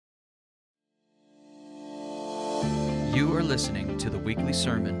You are listening to the weekly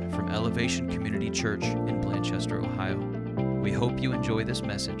sermon from Elevation Community Church in Blanchester, Ohio. We hope you enjoy this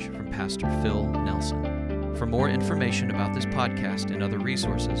message from Pastor Phil Nelson. For more information about this podcast and other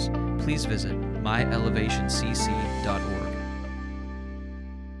resources, please visit myelevationcc.org.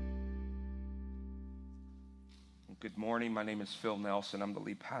 Good morning. My name is Phil Nelson. I'm the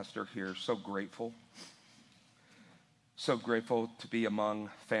lead pastor here. So grateful to be among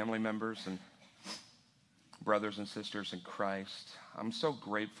family members and brothers and sisters in Christ. I'm so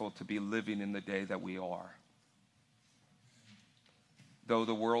grateful to be living in the day that we are. Though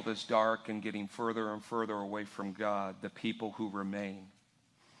the world is dark and getting further and further away from God, the people who remain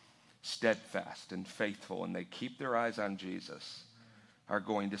steadfast and faithful and they keep their eyes on Jesus are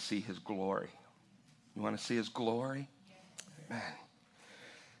going to see his glory. You want to see his glory? Amen.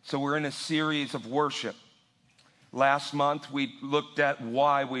 So we're in a series of worship. Last month we looked at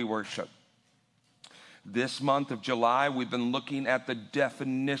why we worship. This month of July, we've been looking at the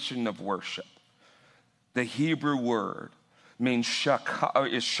definition of worship. The Hebrew word means is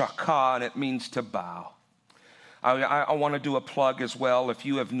shakah, and it means to bow. I want to do a plug as well. If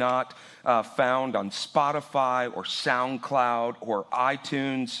you have not found on Spotify or SoundCloud or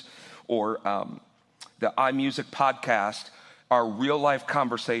iTunes or the iMusic podcast, our Real Life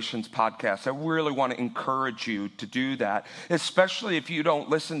Conversations podcast, I really want to encourage you to do that, especially if you don't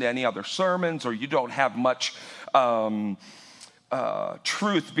listen to any other sermons or you don't have much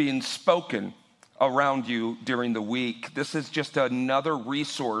truth being spoken around you during the week. This is just another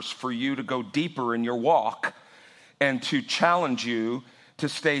resource for you to go deeper in your walk and to challenge you to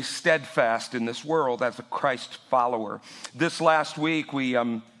stay steadfast in this world as a Christ follower. This last week,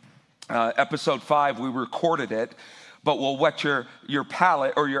 episode 5, we recorded it, but we'll whet your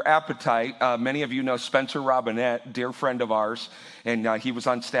palate or your appetite. Many of you know Spencer Robinette, dear friend of ours, and he was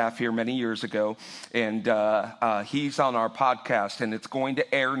on staff here many years ago, and he's on our podcast, and it's going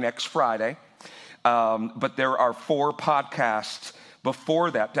to air next Friday. But there are 4 podcasts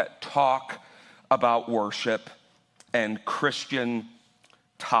before that talk about worship and Christian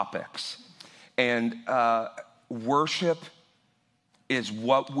topics. And worship is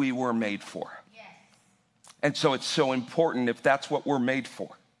what we were made for. And so it's so important if that's what we're made for.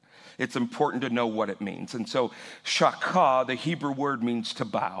 It's important to know what it means. And so shakah, the Hebrew word, means to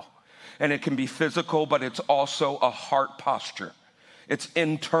bow. And it can be physical, but it's also a heart posture. It's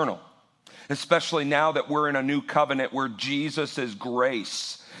internal, especially now that we're in a new covenant where Jesus'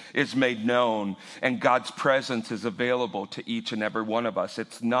 grace is made known and God's presence is available to each and every one of us.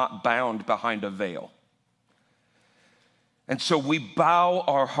 It's not bound behind a veil. And so we bow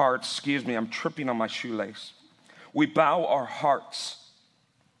our hearts, I'm tripping on my shoelace. We bow our hearts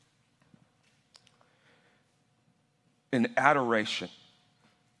in adoration,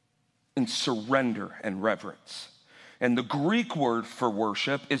 in surrender and reverence. And the Greek word for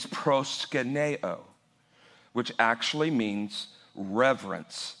worship is proskuneo, which actually means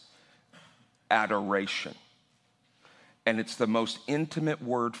reverence, adoration. And it's the most intimate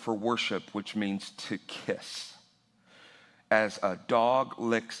word for worship, which means to kiss, as a dog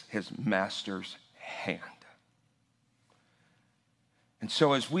licks his master's hand. And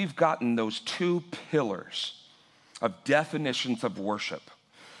so as we've gotten those 2 pillars of definitions of worship,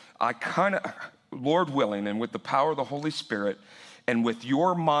 I Lord willing, and with the power of the Holy Spirit, and with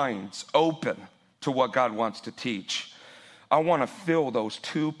your minds open to what God wants to teach, I want to fill those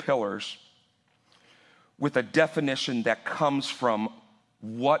 2 pillars with a definition that comes from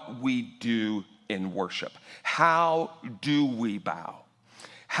what we do in worship. How do we bow?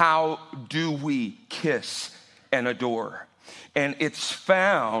 How do we kiss and adore? And it's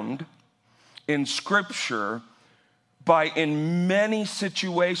found in Scripture in many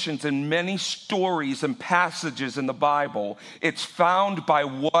situations and many stories and passages in the Bible, it's found by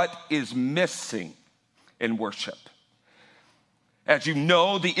what is missing in worship. As you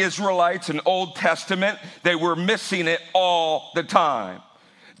know, the Israelites in Old Testament, they were missing it all the time.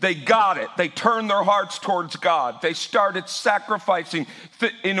 They got it. They turned their hearts towards God. They started sacrificing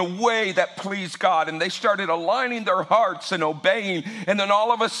in a way that pleased God, and they started aligning their hearts and obeying, and then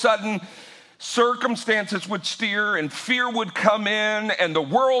all of a sudden, circumstances would steer and fear would come in and the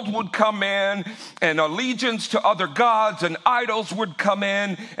world would come in and allegiance to other gods and idols would come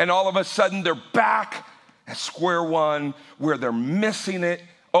in, and all of a sudden they're back at square one where they're missing it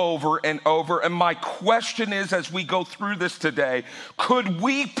over and over. And my question is, as we go through this today, could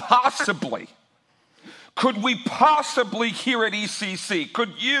we possibly here at ECC,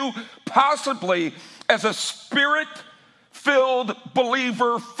 could you possibly, as a spirit-filled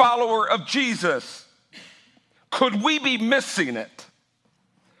believer, follower of Jesus, could we be missing it?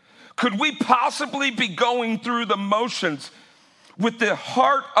 Could we possibly be going through the motions with the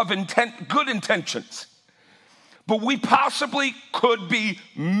heart of good intentions, but we possibly could be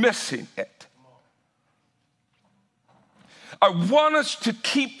missing it? I want us to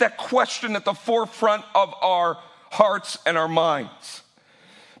keep that question at the forefront of our hearts and our minds,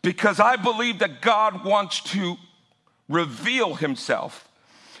 because I believe that God wants to reveal himself,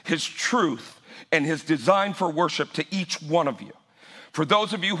 his truth, and his design for worship to each one of you. For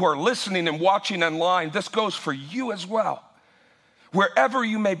those of you who are listening and watching online, this goes for you as well. Wherever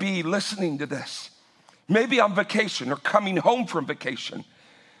you may be listening to this, maybe on vacation or coming home from vacation,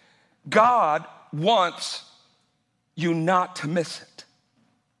 God wants you not to miss it.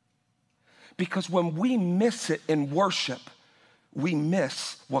 Because when we miss it in worship, we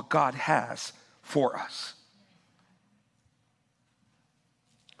miss what God has for us.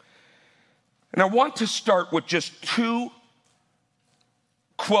 And I want to start with just two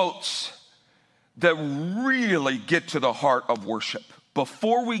quotes that really get to the heart of worship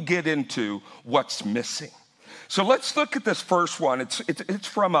before we get into what's missing. So let's look at this first one. It's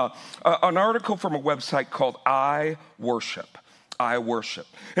from an article from a website called I Worship. I Worship.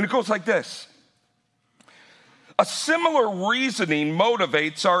 And it goes like this. A similar reasoning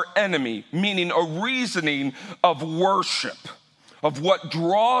motivates our enemy, meaning a reasoning of worship, of what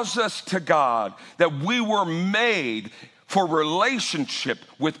draws us to God, that we were made for relationship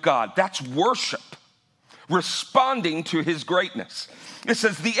with God. That's worship, responding to his greatness. It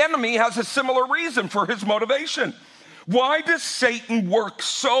says the enemy has a similar reason for his motivation. Why does Satan work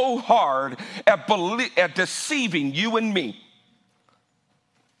so hard at deceiving you and me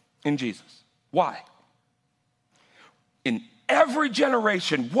in Jesus? Why? In every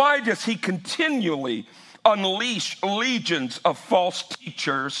generation, why does he continually unleash legions of false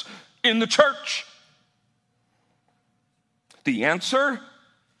teachers in the church? The answer?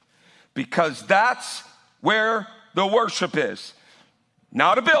 Because that's where the worship is.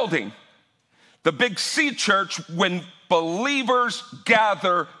 Not a building. The big C church, when believers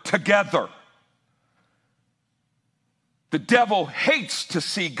gather together. The devil hates to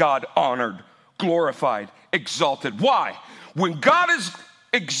see God honored, glorified, exalted. Why? When God is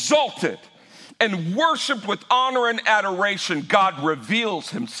exalted and worshiped with honor and adoration, God reveals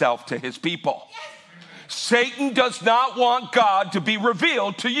himself to his people. Satan does not want God to be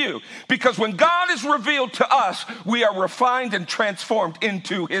revealed to you, because when God is revealed to us, we are refined and transformed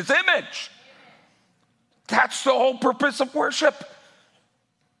into his image. That's the whole purpose of worship.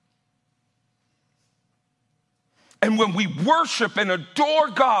 And when we worship and adore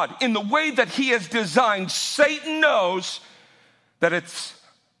God in the way that he has designed, Satan knows that it's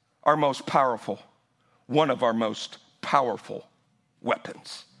our most powerful, one of our most powerful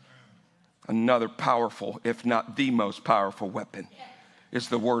weapons. Another powerful, if not the most powerful weapon, is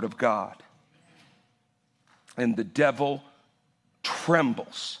the word of God. And the devil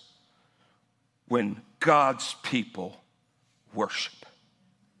trembles when God's people worship.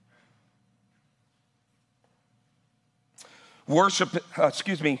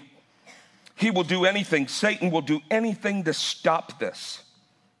 He will do anything, Satan will do anything to stop this.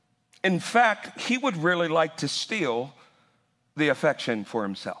 In fact, he would really like to steal the affection for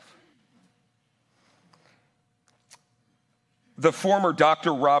himself. The former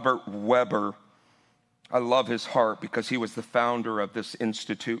Dr. Robert Weber, I love his heart because he was the founder of this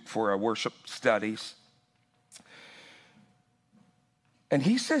Institute for Worship Studies. And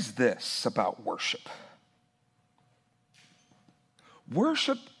he says this about worship.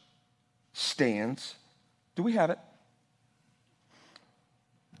 Worship stands, do we have it?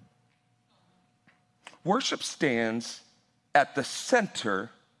 Worship stands at the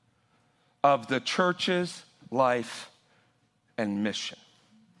center of the church's life and mission.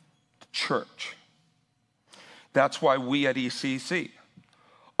 The church. That's why we at ECC,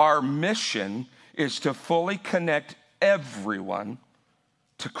 our mission is to fully connect everyone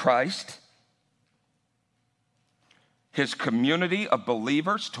to Christ, his community of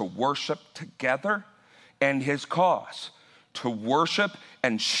believers to worship together, and his cause to worship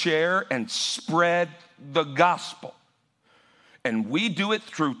and share and spread the gospel. And we do it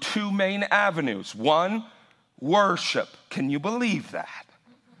through two main avenues. One, worship. Can you believe that?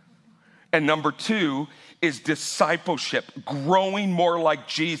 And number two is discipleship, growing more like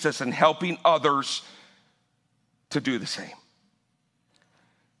Jesus and helping others to do the same.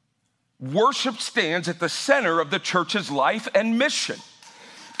 Worship stands at the center of the church's life and mission.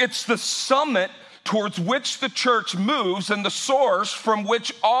 It's the summit towards which the church moves and the source from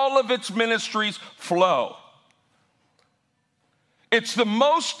which all of its ministries flow. It's the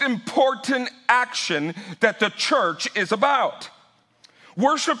most important action that the church is about.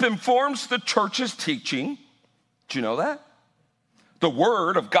 Worship informs the church's teaching. Do you know that? The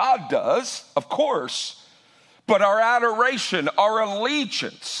Word of God does, of course. But our adoration, our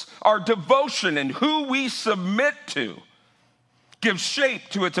allegiance, our devotion, and who we submit to gives shape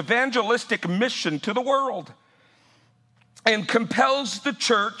to its evangelistic mission to the world and compels the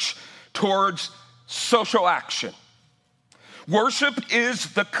church towards social action. Worship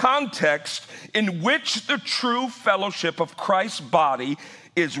is the context in which the true fellowship of Christ's body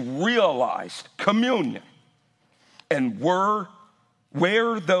is realized, communion, and where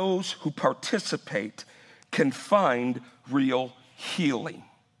those who participate can find real healing.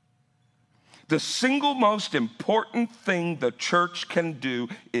 The single most important thing the church can do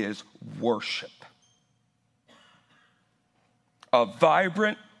is worship. A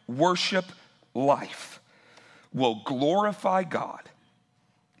vibrant worship life will glorify God,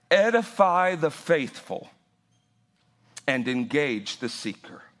 edify the faithful, and engage the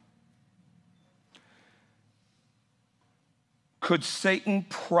seeker. Could Satan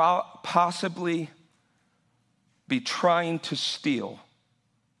possibly be trying to steal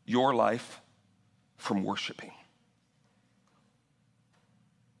your life from worshiping?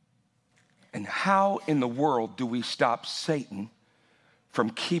 And how in the world do we stop Satan from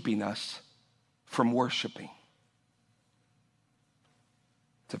keeping us from worshiping?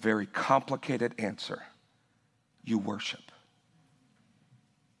 It's a very complicated answer. You worship.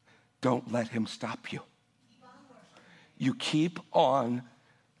 Don't let him stop you. You keep on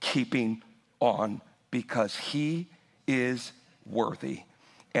keeping on because he is worthy,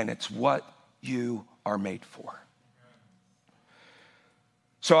 and it's what you are made for.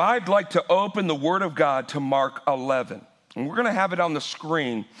 So I'd like to open the Word of God to Mark 11. And we're going to have it on the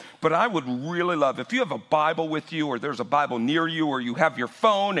screen, but I would really love, if you have a Bible with you or there's a Bible near you or you have your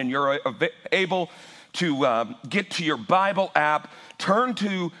phone and you're able to get to your Bible app, turn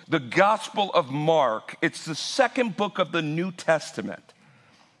to the Gospel of Mark. It's the second book of the New Testament.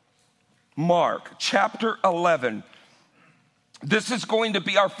 Mark chapter 11. This is going to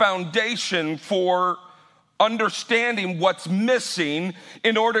be our foundation for understanding what's missing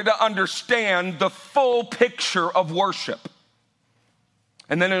in order to understand the full picture of worship.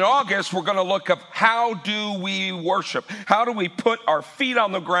 And then in August, we're going to look at how do we worship? How do we put our feet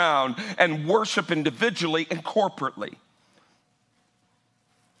on the ground and worship individually and corporately?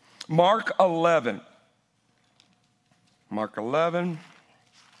 Mark 11. Mark 11.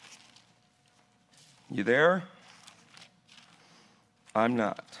 You there? I'm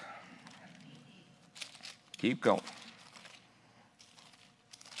not. Keep going.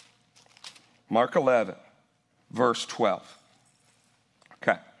 Mark 11, verse 12.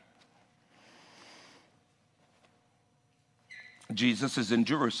 Okay. Jesus is in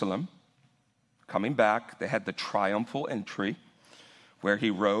Jerusalem, coming back. They had the triumphal entry where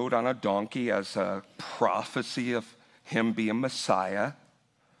he rode on a donkey as a prophecy of him being Messiah.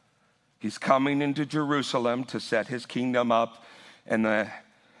 He's coming into Jerusalem to set his kingdom up, and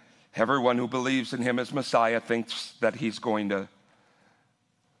everyone who believes in him as Messiah thinks that he's going to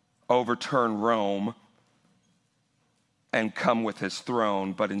overturn Rome and come with his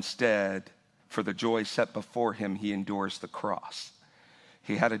throne, but instead, for the joy set before him, he endures the cross.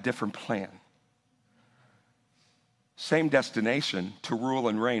 He had a different plan. Same destination, to rule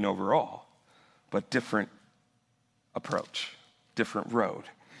and reign over all, but different approach, different road.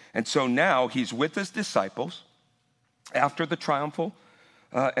 And so now he's with his disciples after the triumphal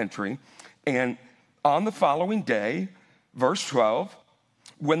entry. And on the following day, verse 12,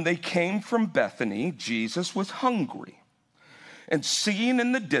 when they came from Bethany, Jesus was hungry. And seeing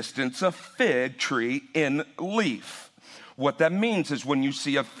in the distance a fig tree in leaf. What that means is when you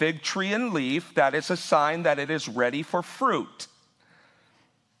see a fig tree in leaf, that is a sign that it is ready for fruit.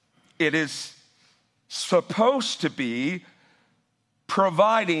 It is supposed to be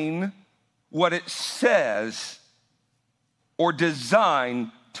providing what it says or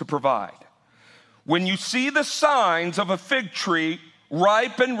designed to provide. When you see the signs of a fig tree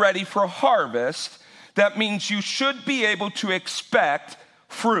ripe and ready for harvest, that means you should be able to expect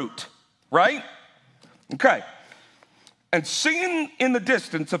fruit, right? Okay. And seeing in the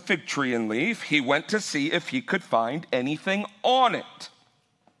distance a fig tree in leaf, he went to see if he could find anything on it.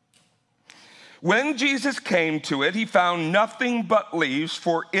 When Jesus came to it, he found nothing but leaves,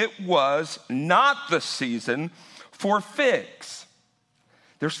 for it was not the season for figs.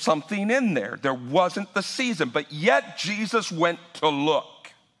 There's something in there. There wasn't the season, but yet Jesus went to look.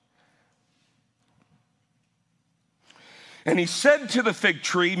 And he said to the fig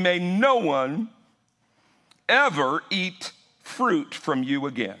tree, "May no one ever eat fruit from you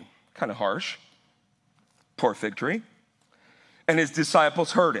again." Kind of harsh. Poor fig tree. And his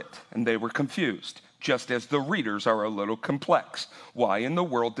disciples heard it, and they were confused, just as the readers are a little complex. Why in the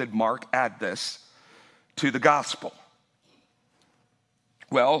world did Mark add this to the gospel?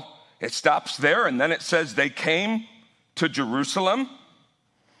 Well, it stops there, and then it says they came to Jerusalem,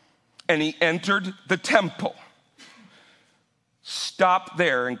 and he entered the temple. Stop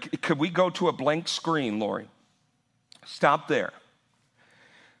there, and could we go to a blank screen, Lori? Stop there.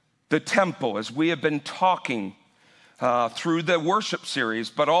 The temple, as we have been talking through the worship series,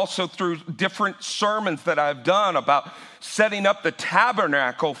 but also through different sermons that I've done about setting up the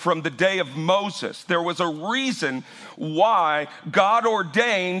tabernacle from the day of Moses. There was a reason why God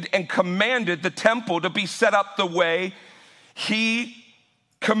ordained and commanded the temple to be set up the way he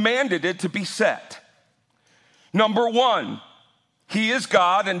commanded it to be set. Number one, he is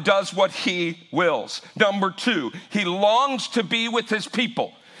God and does what he wills. Number two, he longs to be with his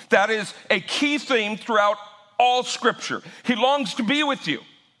people. That is a key theme throughout all Scripture. He longs to be with you.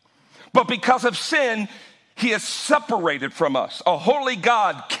 But because of sin, he is separated from us. A holy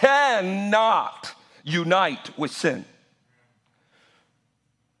God cannot unite with sin.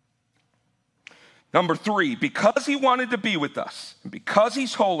 Number three, because he wanted to be with us, and because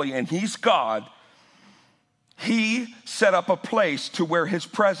he's holy and he's God, he set up a place to where his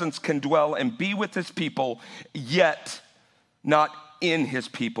presence can dwell and be with his people, yet not in his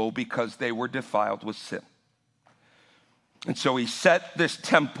people because they were defiled with sin. And so he set this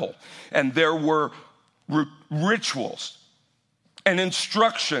temple, and there were rituals and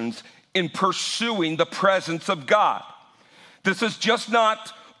instructions in pursuing the presence of God. This is just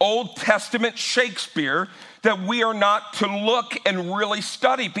not Old Testament Shakespeare that we are not to look and really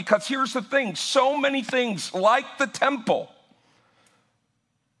study, because here's the thing, so many things like the temple,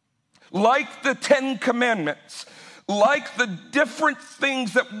 like the Ten Commandments, like the different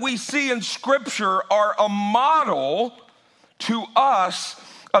things that we see in Scripture are a model to us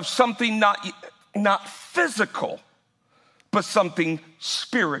of something not physical, but something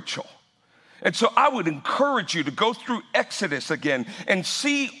spiritual. And so I would encourage you to go through Exodus again and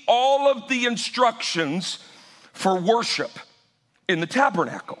see all of the instructions for worship in the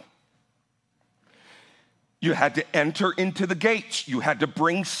tabernacle. You had to enter into the gates. You had to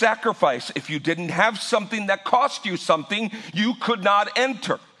bring sacrifice. If you didn't have something that cost you something, you could not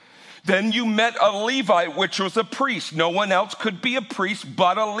enter. Then you met a Levite, which was a priest. No one else could be a priest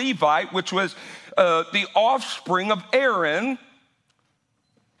but a Levite, which was the offspring of Aaron,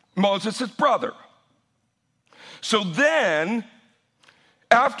 Moses' brother. So then,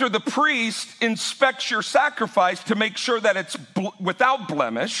 after the priest inspects your sacrifice to make sure that it's without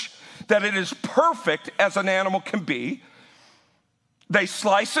blemish, that it is perfect as an animal can be, they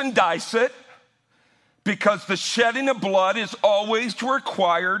slice and dice it, because the shedding of blood is always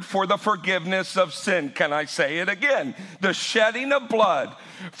required for the forgiveness of sin. Can I say it again? The shedding of blood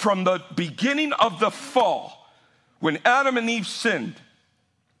from the beginning of the fall, when Adam and Eve sinned,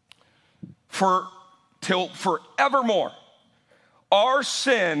 till forevermore, our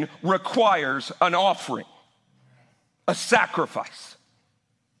sin requires an offering, a sacrifice.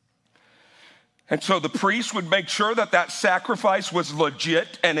 And so the priest would make sure that that sacrifice was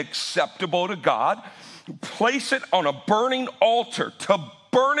legit and acceptable to God, place it on a burning altar to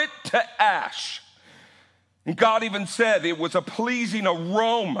burn it to ash. And God even said it was a pleasing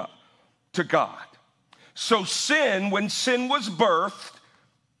aroma to God. So when sin was birthed,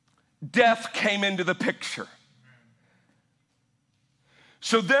 death came into the picture.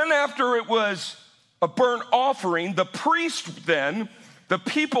 So then after it was a burnt offering, the priest then, the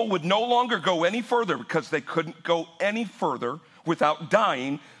people would no longer go any further, because they couldn't go any further without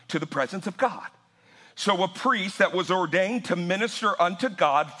dying to the presence of God. So a priest that was ordained to minister unto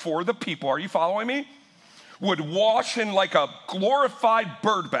God for the people, are you following me? Would wash in like a glorified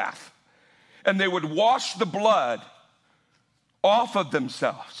bird bath. And they would wash the blood off of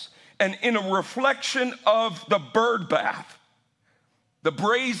themselves. And in a reflection of the bird bath, the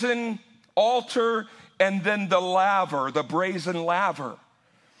brazen altar, and then the laver, the brazen laver,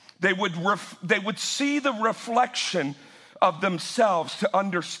 they would see the reflection of themselves to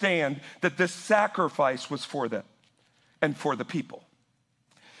understand that this sacrifice was for them and for the people.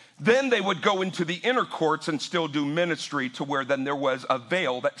 Then they would go into the inner courts and still do ministry, to where then there was a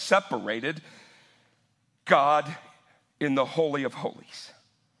veil that separated God in the Holy of Holies.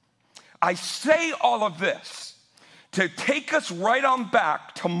 I say all of this to take us right on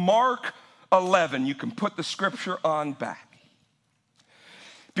back to Mark 11. You can put the scripture on back.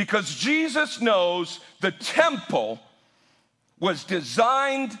 Because Jesus knows the temple was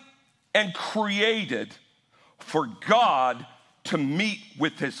designed and created for God to meet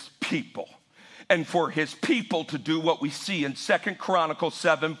with his people. and for his people to do what we see in 2 Chronicles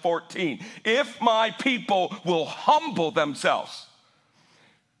 7:14. If my people will humble themselves,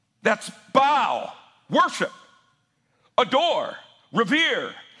 that's bow, worship, adore,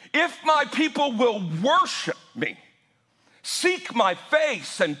 revere. If my people will worship me, seek my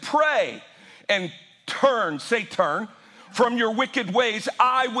face and pray and turn, say turn, from your wicked ways,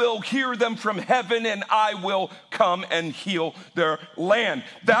 I will hear them from heaven and I will come and heal their land.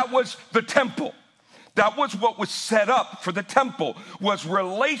 That was the temple. That was what was set up for the temple, was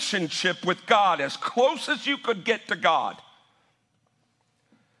relationship with God, as close as you could get to God.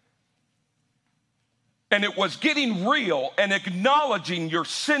 And it was getting real and acknowledging your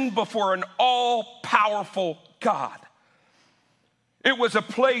sin before an all-powerful God. It was a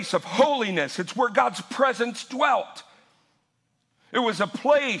place of holiness. It's where God's presence dwelt. It was a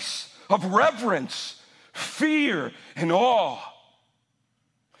place of reverence, fear, and awe.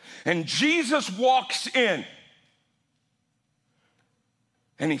 And Jesus walks in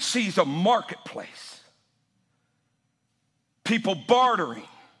and he sees a marketplace. People bartering,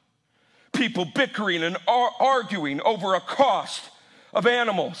 people bickering and arguing over a cost of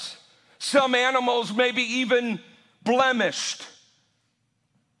animals. Some animals maybe even blemished,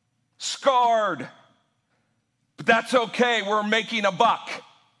 scarred. But that's okay, we're making a buck.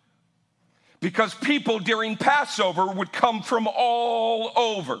 Because people during Passover would come from all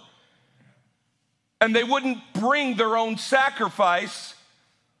over. And they wouldn't bring their own sacrifice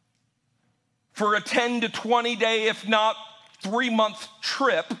for a 10 to 20 day, if not 3-month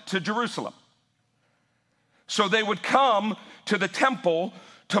trip to Jerusalem. So they would come to the temple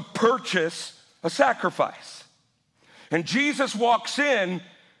to purchase a sacrifice. And Jesus walks in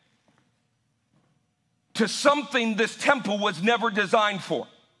to something this temple was never designed for.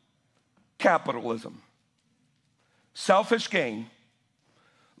 Capitalism, selfish gain,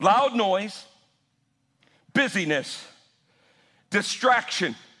 loud noise, busyness,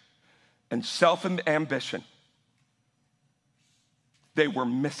 distraction, and self-ambition. They were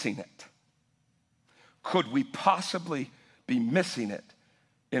missing it. Could we possibly be missing it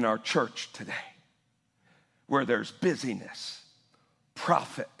in our church today, where there's busyness,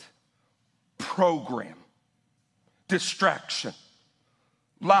 profit, program, distraction,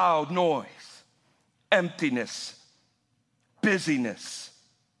 loud noise, emptiness, busyness,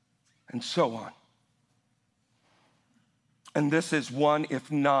 and so on? And this is one,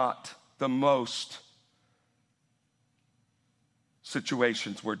 if not the most,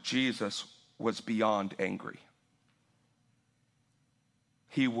 situations where Jesus was beyond angry.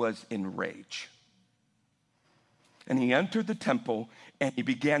 He was enraged. And he entered the temple and he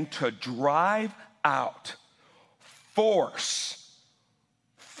began to drive out, force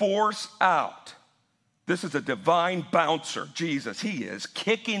out. This is a divine bouncer, Jesus. He is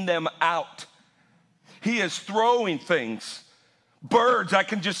kicking them out. He is throwing things. Birds, I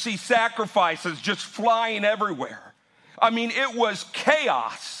can just see sacrifices just flying everywhere. I mean, it was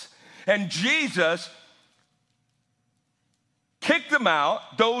chaos. And Jesus kicked them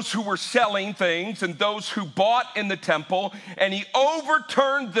out, those who were selling things and those who bought in the temple, and he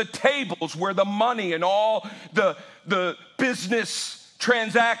overturned the tables where the money and all the business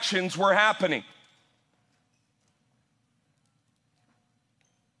transactions were happening.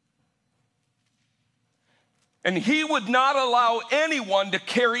 And he would not allow anyone to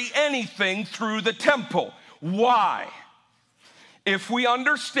carry anything through the temple. Why? If we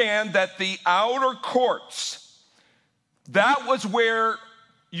understand that the outer courts, that was where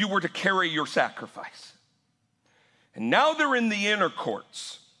you were to carry your sacrifice. And now they're in the inner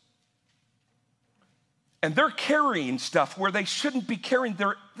courts. And they're carrying stuff where they shouldn't be carrying.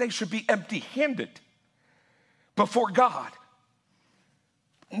 They should be empty-handed before God.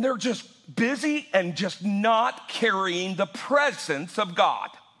 And they're just busy and just not carrying the presence of God.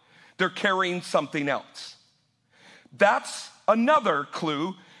 They're carrying something else. That's another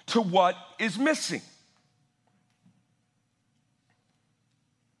clue to what is missing.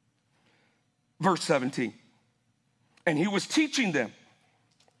 Verse 17. And he was teaching them,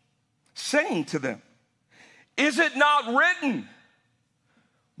 saying to them, is it not written,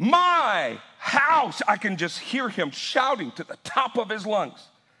 my house, I can just hear him shouting to the top of his lungs,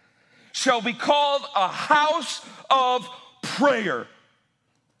 shall be called a house of prayer.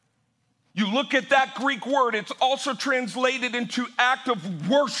 You look at that Greek word, it's also translated into act of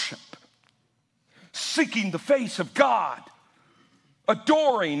worship, seeking the face of God,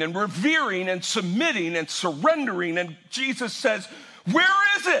 adoring and revering and submitting and surrendering. And Jesus says,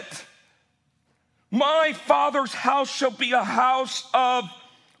 where is it? My Father's house shall be a house of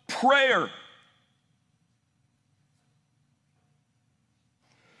prayer.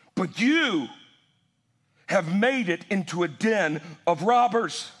 But you have made it into a den of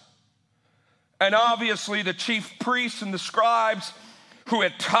robbers. And obviously the chief priests and the scribes who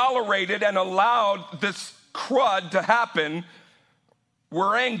had tolerated and allowed this crud to happen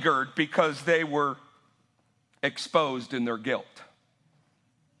were angered because they were exposed in their guilt.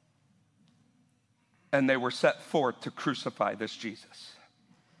 And they were set forth to crucify this Jesus.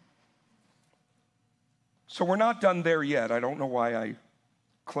 So we're not done there yet. I don't know why I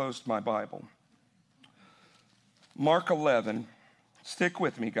closed my Bible. Mark 11. Stick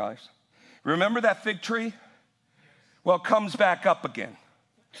with me, guys. Remember that fig tree? Well, it comes back up again.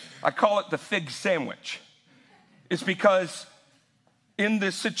 I call it the fig sandwich. It's because in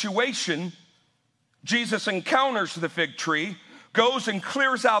this situation, Jesus encounters the fig tree, goes and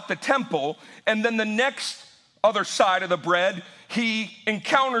clears out the temple, and then the next other side of the bread, he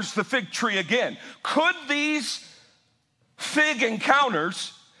encounters the fig tree again. Could these fig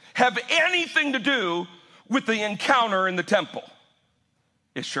encounters have anything to do with the encounter in the temple?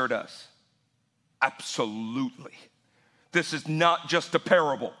 It sure does. Absolutely. This is not just a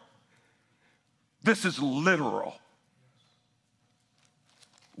parable. This is literal.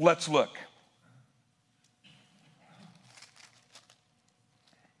 Let's look.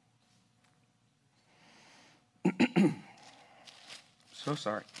 So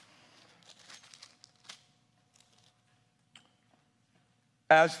sorry.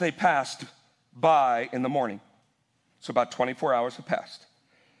 As they passed by in the morning, so about 24 hours had passed,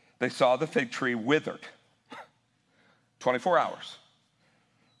 they saw the fig tree withered. 24 hours.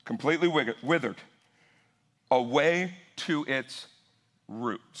 Completely withered. Away to its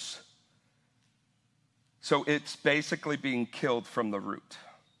roots. So it's basically being killed from the root.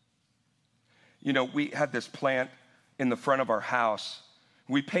 You know, we had this plant in the front of our house.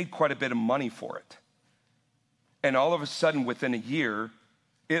 We paid quite a bit of money for it. And all of a sudden, within a year,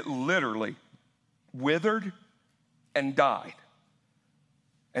 it literally withered and died.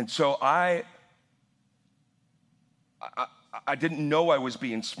 And so I didn't know I was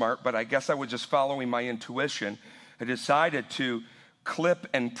being smart, but I guess I was just following my intuition. I decided to clip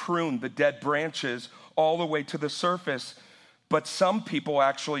and prune the dead branches all the way to the surface, but some people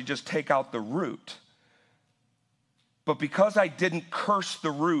actually just take out the root. But because I didn't curse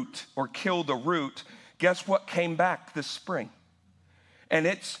the root or kill the root, guess what came back this spring? And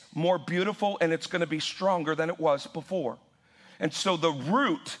it's more beautiful and it's going to be stronger than it was before. And so the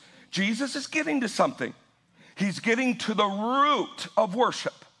root, Jesus is getting to something. He's getting to the root of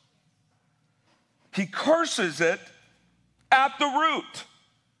worship. He curses it at the root.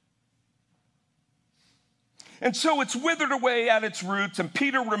 And so it's withered away at its roots, and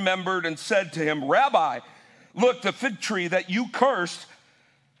Peter remembered and said to him, Rabbi, look, the fig tree that you cursed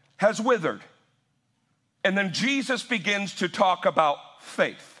has withered. And then Jesus begins to talk about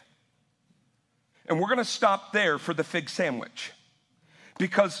faith. And we're going to stop there for the fig sandwich.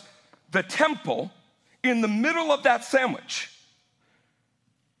 Because the temple, in the middle of that sandwich,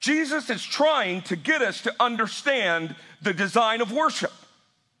 Jesus is trying to get us to understand the design of worship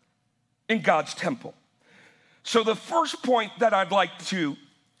in God's temple. So the first point that I'd like to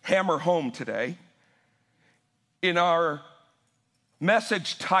hammer home today in our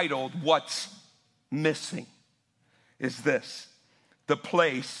message titled, What's Missing, is this: the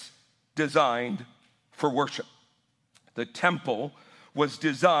place designed for worship. The temple was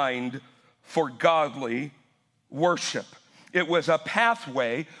designed for godly worship. It was a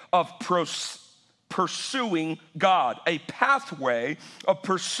pathway of pursuing God, a pathway of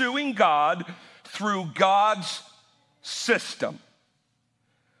pursuing God through God's system.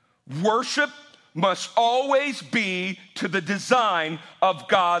 Worship must always be to the design of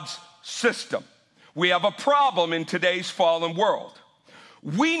God's system. We have a problem in today's fallen world.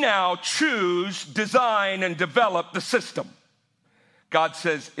 We now choose, design, and develop the system. God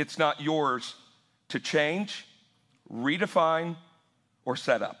says it's not yours to change, redefine, or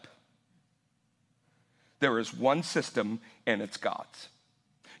set up. There is one system, and it's God's.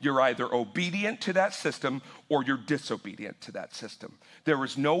 You're either obedient to that system or you're disobedient to that system. There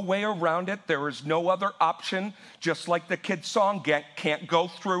is no way around it. There is no other option. Just like the kid's song, can't go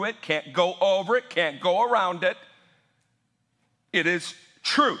through it, can't go over it, can't go around it. It is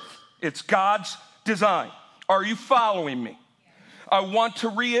truth. It's God's design. Are you following me? I want to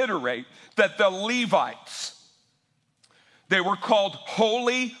reiterate that the Levites, they were called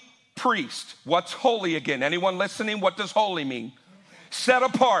holy priests. What's holy again? Anyone listening? What does holy mean? Set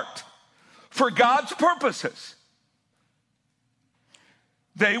apart for God's purposes.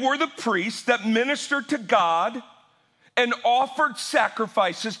 They were the priests that ministered to God and offered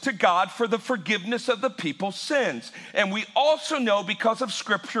sacrifices to God for the forgiveness of the people's sins. And we also know, because of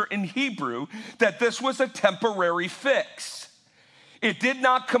scripture in Hebrew, that this was a temporary fix. It did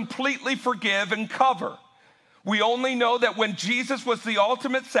not completely forgive and cover. We only know that when Jesus was the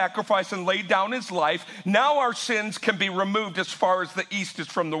ultimate sacrifice and laid down his life, now our sins can be removed as far as the east is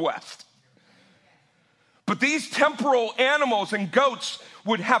from the west. But these temporal animals and goats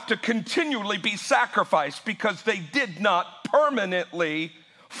would have to continually be sacrificed because they did not permanently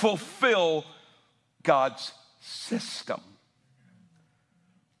fulfill God's system.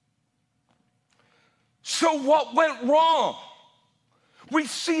 So what went wrong? We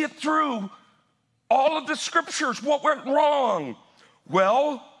see it through all of the scriptures. What went wrong?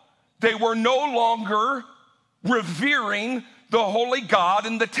 Well, they were no longer revering the holy God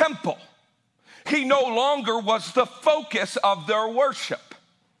in the temple. He no longer was the focus of their worship.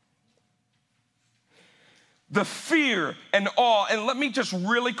 The fear and awe, and let me just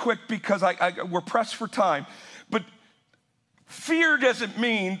really quick, because we're pressed for time, but fear doesn't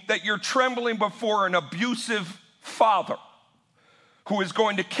mean that you're trembling before an abusive father who is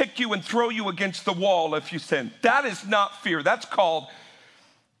going to kick you and throw you against the wall if you sin. That is not fear. That's called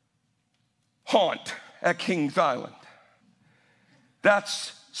haunt at Kings Island.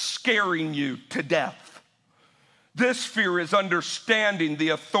 That's scaring you to death. This fear is understanding the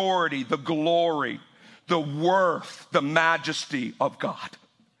authority, the glory, the worth, the majesty of God.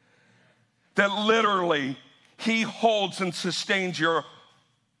 That literally he holds and sustains your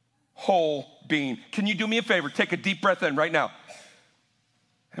whole being. Can you do me a favor? Take a deep breath in right now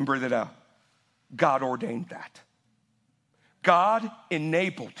and breathe it out. God ordained that. God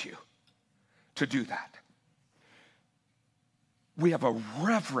enabled you to do that. We have a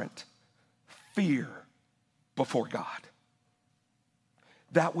reverent fear before God.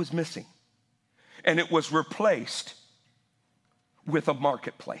 That was missing. And it was replaced with a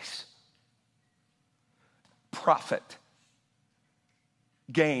marketplace. Profit.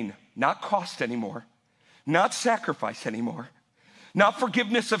 Gain. Not cost anymore. Not sacrifice anymore. Not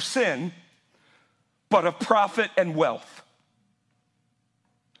forgiveness of sin, but of profit and wealth.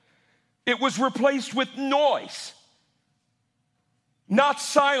 It was replaced with noise. Not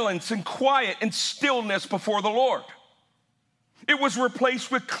silence and quiet and stillness before the Lord. It was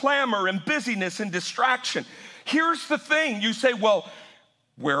replaced with clamor and busyness and distraction. Here's the thing. You say, well,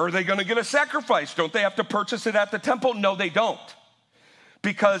 where are they going to get a sacrifice? Don't they have to purchase it at the temple? No, they don't.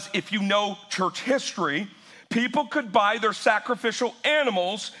 Because if you know church history, people could buy their sacrificial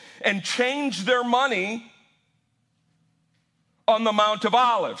animals and change their money on the Mount of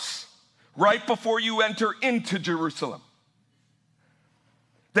Olives right before you enter into Jerusalem.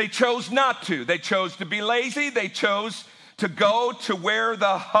 They chose not to. They chose to be lazy. They chose to go to where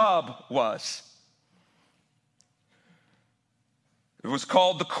the hub was. It was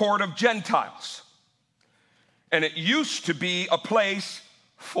called the Court of Gentiles. And it used to be a place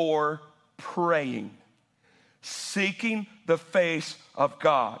for praying, seeking the face of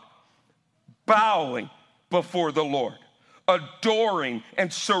God, bowing before the Lord, adoring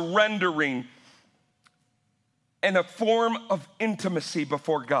and surrendering, and a form of intimacy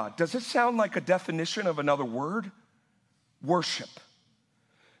before God. Does it sound like a definition of another word? Worship.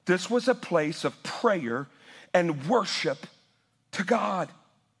 This was a place of prayer and worship to God,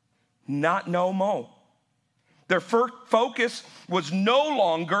 not no more. Their focus was no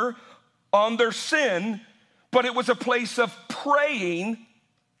longer on their sin, but it was a place of praying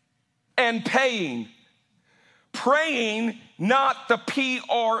and paying. Praying, not the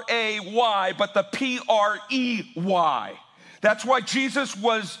P-R-A-Y, but the P-R-E-Y. That's why Jesus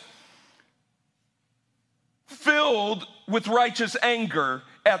was filled with righteous anger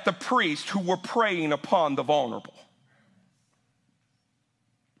at the priests who were preying upon the vulnerable.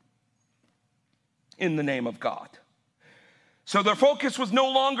 In the name of God. So their focus was no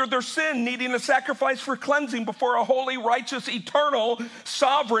longer their sin, needing a sacrifice for cleansing before a holy, righteous, eternal,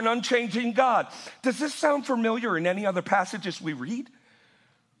 sovereign, unchanging God. Does this sound familiar in any other passages we read?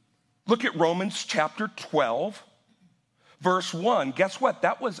 Look at Romans chapter 12, verse 1. Guess what?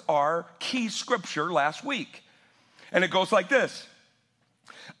 That was our key scripture last week. And it goes like this.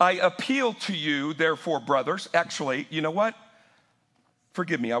 I appeal to you, therefore, brothers. Actually, you know what?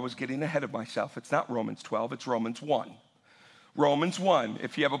 Forgive me, I was getting ahead of myself. It's not Romans 12, it's Romans 1. Romans 1,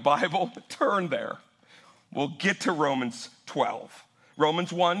 if you have a Bible, turn there. We'll get to Romans 12.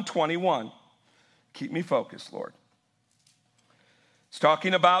 Romans 1:21. Keep me focused, Lord. It's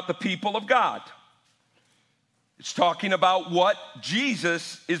talking about the people of God. It's talking about what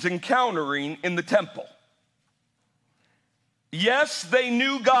Jesus is encountering in the temple. Yes, they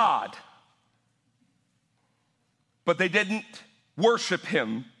knew God. but they didn't worship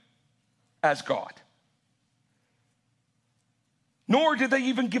him as God. Nor did they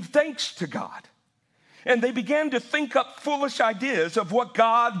even give thanks to God. And they began to think up foolish ideas of what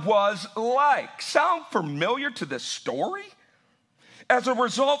God was like. Sound familiar to this story? As a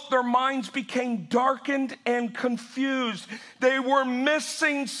result, their minds became darkened and confused. They were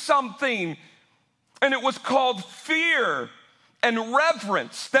missing something, and it was called fear and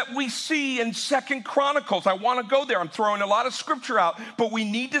reverence that we see in 2 Chronicles. I want to go there. I'm throwing a lot of scripture out, but we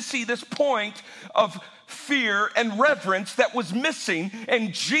need to see this point of fear and reverence that was missing,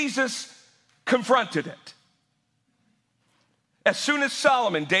 and Jesus confronted it. As soon as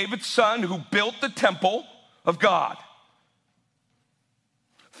Solomon, David's son, who built the temple of God,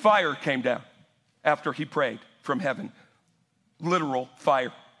 fire came down after he prayed from heaven. Literal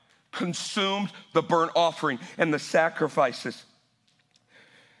fire consumed the burnt offering and the sacrifices.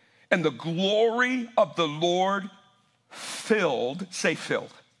 And the glory of the Lord filled, say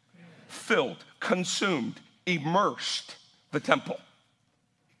filled, consumed, immersed the temple.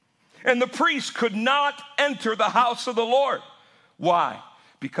 And the priest could not enter the house of the Lord. Why?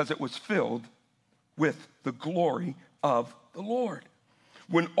 Because it was filled with the glory of the Lord.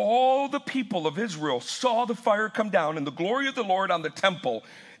 When all the people of Israel saw the fire come down and the glory of the Lord on the temple,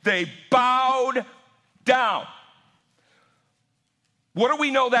 they bowed down. What do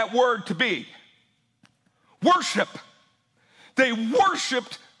we know that word to be? Worship. They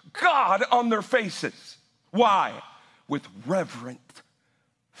worshiped God on their faces. Why? With reverent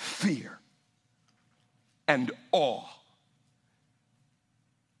fear and awe.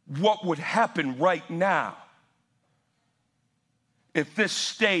 What would happen right now if this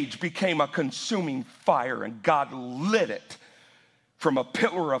stage became a consuming fire and God lit it from a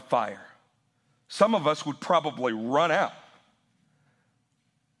pillar of fire? Some of us would probably run out.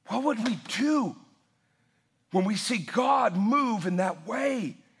 What would we do when we see God move in that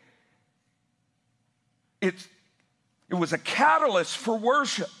way? It was a catalyst for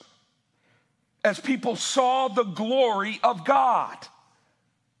worship as people saw the glory of God.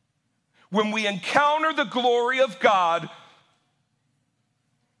 When we encounter the glory of God,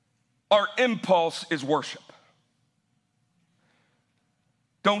 our impulse is worship.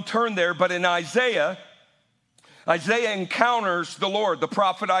 Don't turn there, but in Isaiah encounters the Lord, the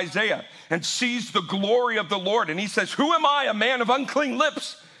prophet Isaiah, and sees the glory of the Lord. And he says, "Who am I, a man of unclean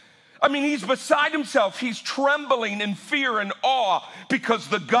lips?" I mean, he's beside himself. He's trembling in fear and awe because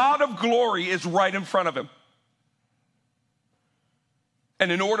the God of glory is right in front of him.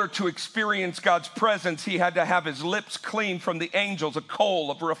 And in order to experience God's presence, he had to have his lips cleaned from the angels, a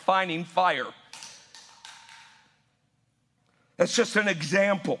coal of refining fire. That's just an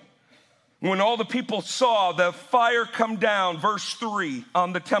example. When all the people saw the fire come down, verse 3,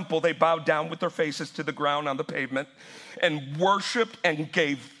 on the temple, they bowed down with their faces to the ground on the pavement and worshiped and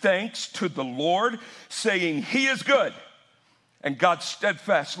gave thanks to the Lord, saying, "He is good, and God's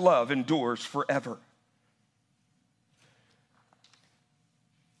steadfast love endures forever."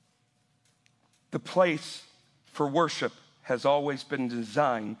 The place for worship has always been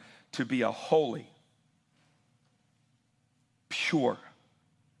designed to be a holy, pure,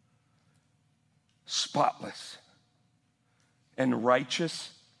 spotless, and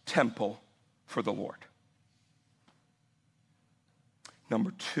righteous temple for the Lord.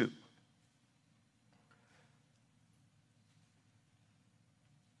 Number 2,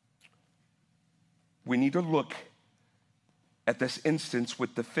 we need to look at this instance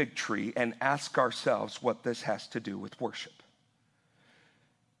with the fig tree and ask ourselves what this has to do with worship.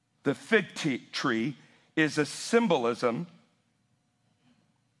 The fig tree is a symbolism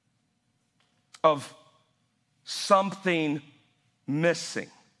of something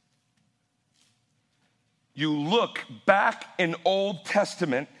missing. You look back in Old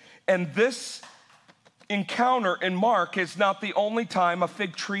Testament, and this encounter in Mark is not the only time a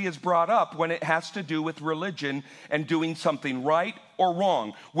fig tree is brought up when it has to do with religion and doing something right or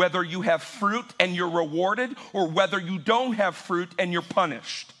wrong. Whether you have fruit and you're rewarded, or whether you don't have fruit and you're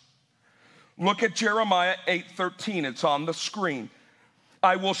punished. Look at Jeremiah 8:13. It's on the screen.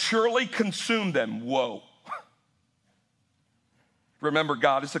 "I will surely consume them." Whoa. Remember,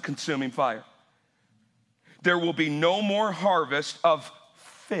 God is a consuming fire. "There will be no more harvest of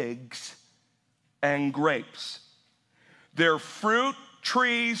figs and grapes. Their fruit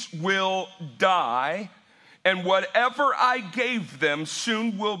trees will die, and whatever I gave them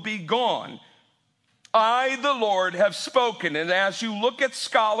soon will be gone. I, the Lord, have spoken." And as you look at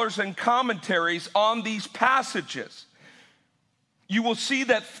scholars and commentaries on these passages, you will see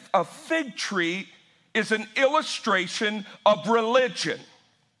that a fig tree is an illustration of religion.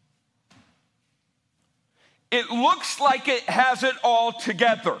 it looks like it has it all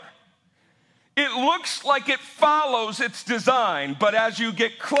together. It looks like it follows its design, but as you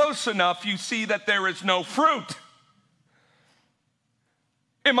get close enough, you see that there is no fruit.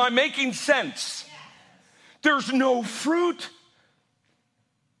 Am I making sense? There's no fruit.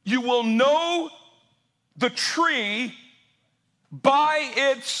 You will know the tree by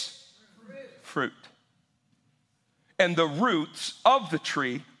its fruit. And the roots of the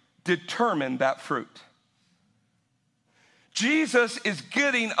tree determine that fruit. Jesus is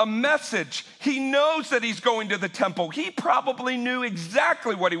getting a message. He knows that he's going to the temple. He probably knew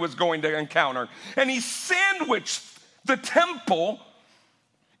exactly what he was going to encounter. And he sandwiched the temple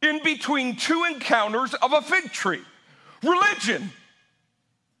in between two encounters of a fig tree. Religion.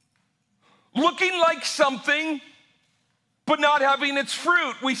 Looking like something, but not having its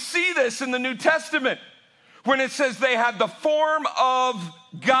fruit. We see this in the New Testament when it says they had the form of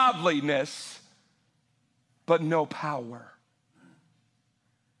godliness, but no power.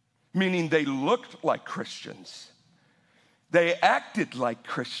 Meaning they looked like Christians. They acted like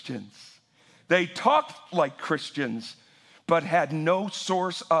Christians. They talked like Christians, but had no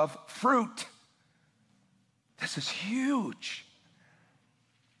source of fruit. This is huge.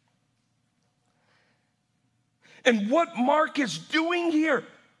 And what Mark is doing here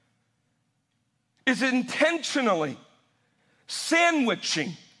is intentionally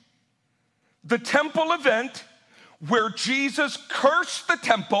sandwiching the temple event where Jesus cursed the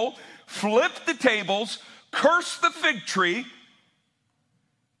temple, flipped the tables, cursed the fig tree,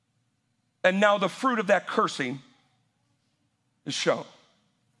 and now the fruit of that cursing is shown.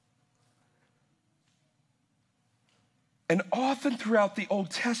 And often throughout the Old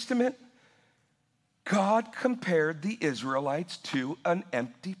Testament, God compared the Israelites to an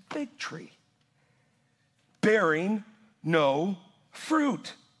empty fig tree, bearing no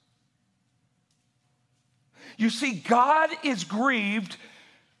fruit. You see, God is grieved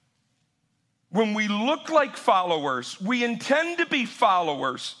when we look like followers. We intend to be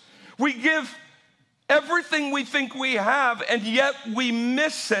followers. We give everything we think we have, and yet we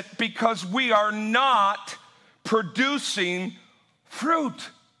miss it because we are not producing fruit.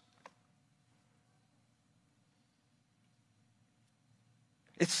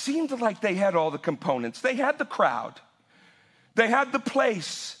 It seemed like they had all the components. They had the crowd. They had the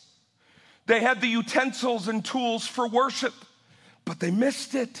place. They had the utensils and tools for worship, but they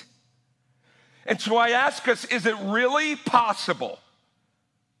missed it. And so I ask us, is it really possible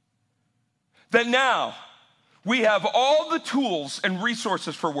that now we have all the tools and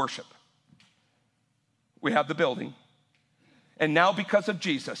resources for worship? We have the building. And now because of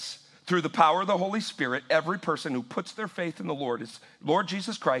Jesus, through the power of the Holy Spirit, every person who puts their faith in the Lord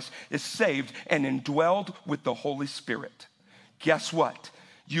Jesus Christ is saved and indwelled with the Holy Spirit. Guess what?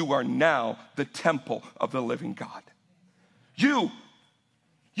 You are now the temple of the living God. You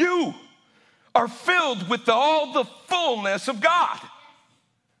are filled with all the fullness of God.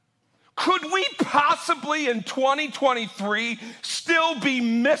 Could we possibly in 2023 still be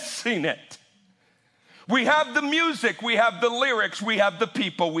missing it? We have the music, we have the lyrics, we have the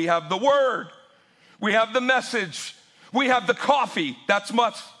people, we have the word, we have the message, we have the coffee. That's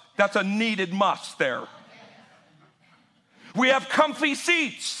a needed must there. We have comfy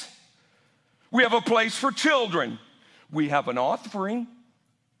seats. We have a place for children. We have an offering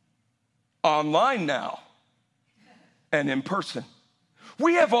online now and in person.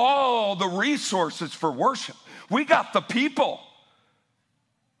 We have all the resources for worship. We got the people.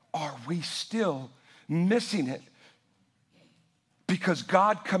 Are we still missing it? Because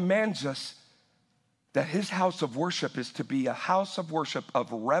God commands us that his house of worship is to be a house of worship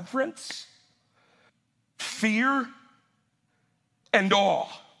of reverence, fear, and awe,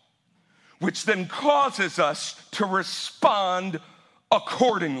 which then causes us to respond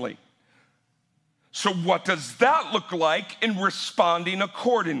accordingly. So what does that look like in responding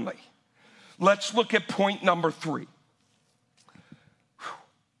accordingly? Let's look at point number 3.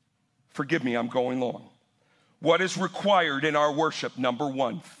 Forgive me, I'm going long. What is required in our worship? Number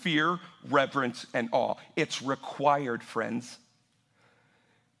 1, fear, reverence, and awe. It's required, friends.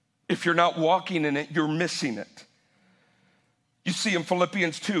 If you're not walking in it, you're missing it. You see in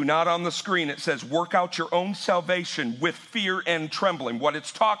Philippians 2, not on the screen, it says, work out your own salvation with fear and trembling. What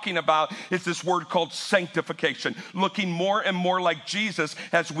it's talking about is this word called sanctification, looking more and more like Jesus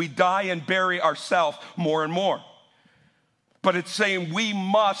as we die and bury ourselves more and more. But it's saying we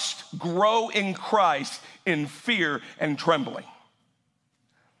must grow in Christ in fear and trembling.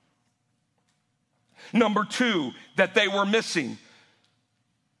 Number 2 that they were missing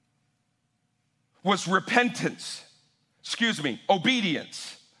was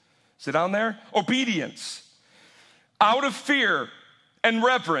obedience. Is it on there? Obedience. Out of fear and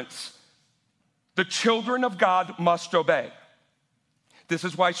reverence, the children of God must obey. This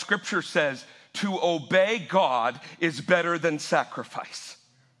is why Scripture says to obey God is better than sacrifice.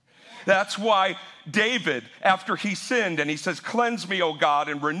 That's why David, after he sinned, and he says, cleanse me, O God,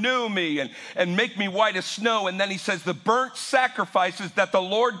 and renew me, and make me white as snow. And then he says, the burnt sacrifices that the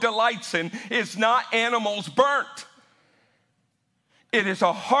Lord delights in is not animals burnt. It is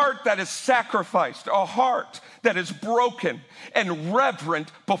a heart that is sacrificed, a heart that is broken and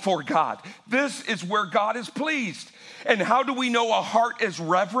reverent before God. This is where God is pleased. And how do we know a heart is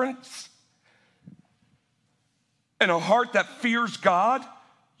reverence? And a heart that fears God?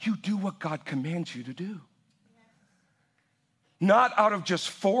 You do what God commands you to do. Not out of just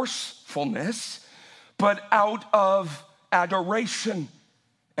forcefulness, but out of adoration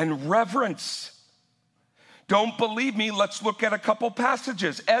and reverence. Don't believe me? Let's look at a couple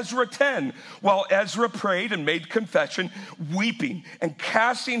passages. Ezra 10, while Ezra prayed and made confession, weeping and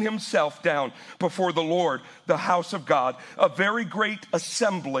casting himself down before the Lord, the house of God, a very great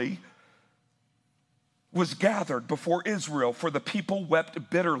assembly was gathered before Israel, for the people wept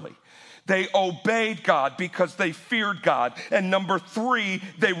bitterly. They obeyed God because they feared God. And number 3,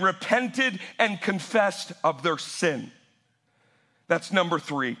 they repented and confessed of their sin. That's number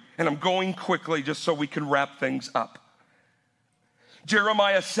 3. And I'm going quickly just so we can wrap things up.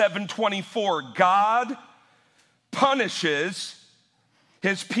 Jeremiah 7:24, God punishes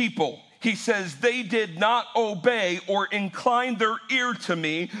his people. He says, they did not obey or incline their ear to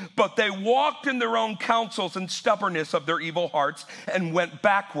me, but they walked in their own counsels and stubbornness of their evil hearts and went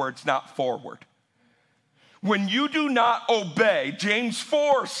backwards, not forward. When you do not obey, James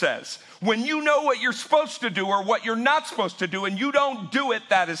 4 says, when you know what you're supposed to do or what you're not supposed to do and you don't do it,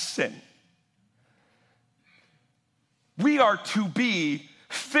 that is sin. We are to be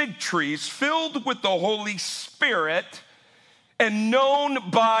fig trees filled with the Holy Spirit and known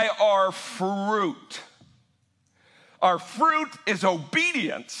by our fruit. Our fruit is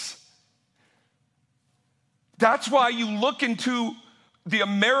obedience. That's why you look into the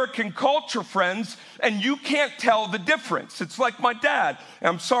American culture, friends, and you can't tell the difference. It's like my dad.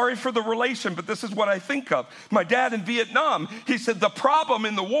 I'm sorry for the relation, but this is what I think of. My dad in Vietnam, he said the problem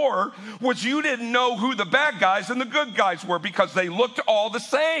in the war was you didn't know who the bad guys and the good guys were because they looked all the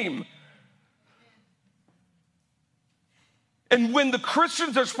same. And when the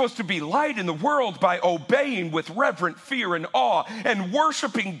Christians are supposed to be light in the world by obeying with reverent fear and awe and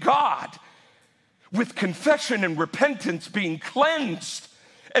worshiping God with confession and repentance, being cleansed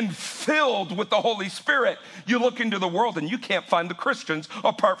and filled with the Holy Spirit, you look into the world and you can't find the Christians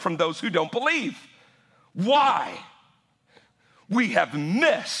apart from those who don't believe. Why? We have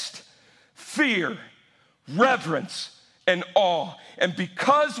missed fear, reverence, and awe. And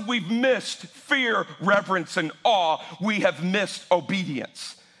because we've missed fear, reverence, and awe, we have missed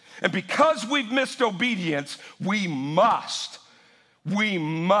obedience. And because we've missed obedience, we must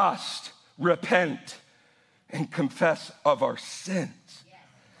repent and confess of our sins.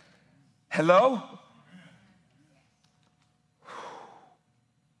 Hello?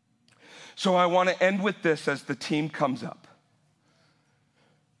 So I want to end with this as the team comes up.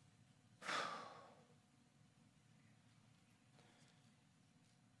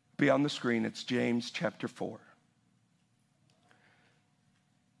 Be on the screen. It's James chapter 4.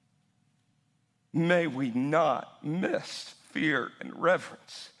 May we not miss fear and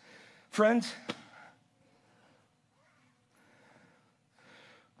reverence. Friends,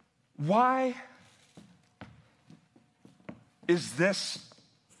 why is this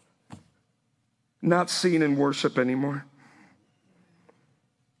not seen in worship anymore?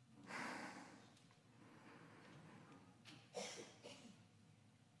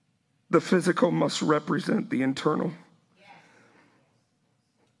 The physical must represent the internal.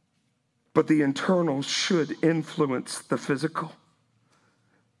 But the internal should influence the physical.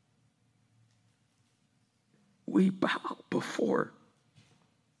 We bow before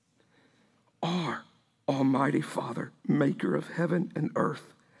our Almighty Father, maker of heaven and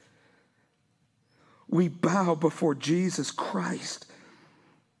earth. We bow before Jesus Christ,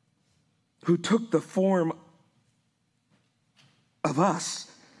 who took the form of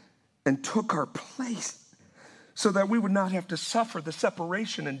us and took our place so that we would not have to suffer the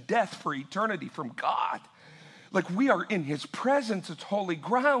separation and death for eternity from God. Like we are in his presence, it's holy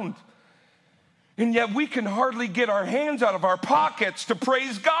ground. And yet we can hardly get our hands out of our pockets to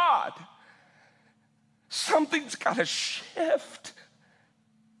praise God. Something's got to shift.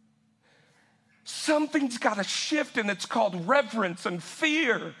 Something's got to shift, and it's called reverence and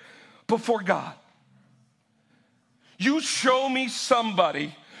fear before God. You show me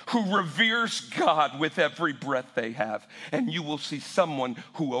somebody who reveres God with every breath they have, and you will see someone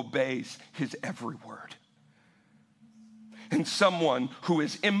who obeys his every word. And someone who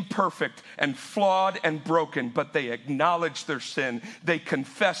is imperfect and flawed and broken, but they acknowledge their sin, they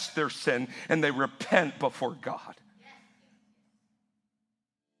confess their sin, and they repent before God.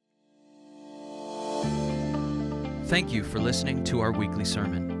 Thank you for listening to our weekly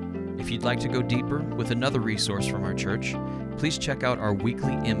sermon. If you'd like to go deeper with another resource from our church, please check out our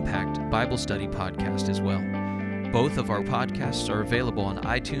weekly Impact Bible Study podcast as well. Both of our podcasts are available on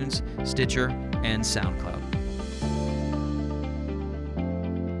iTunes, Stitcher, and SoundCloud.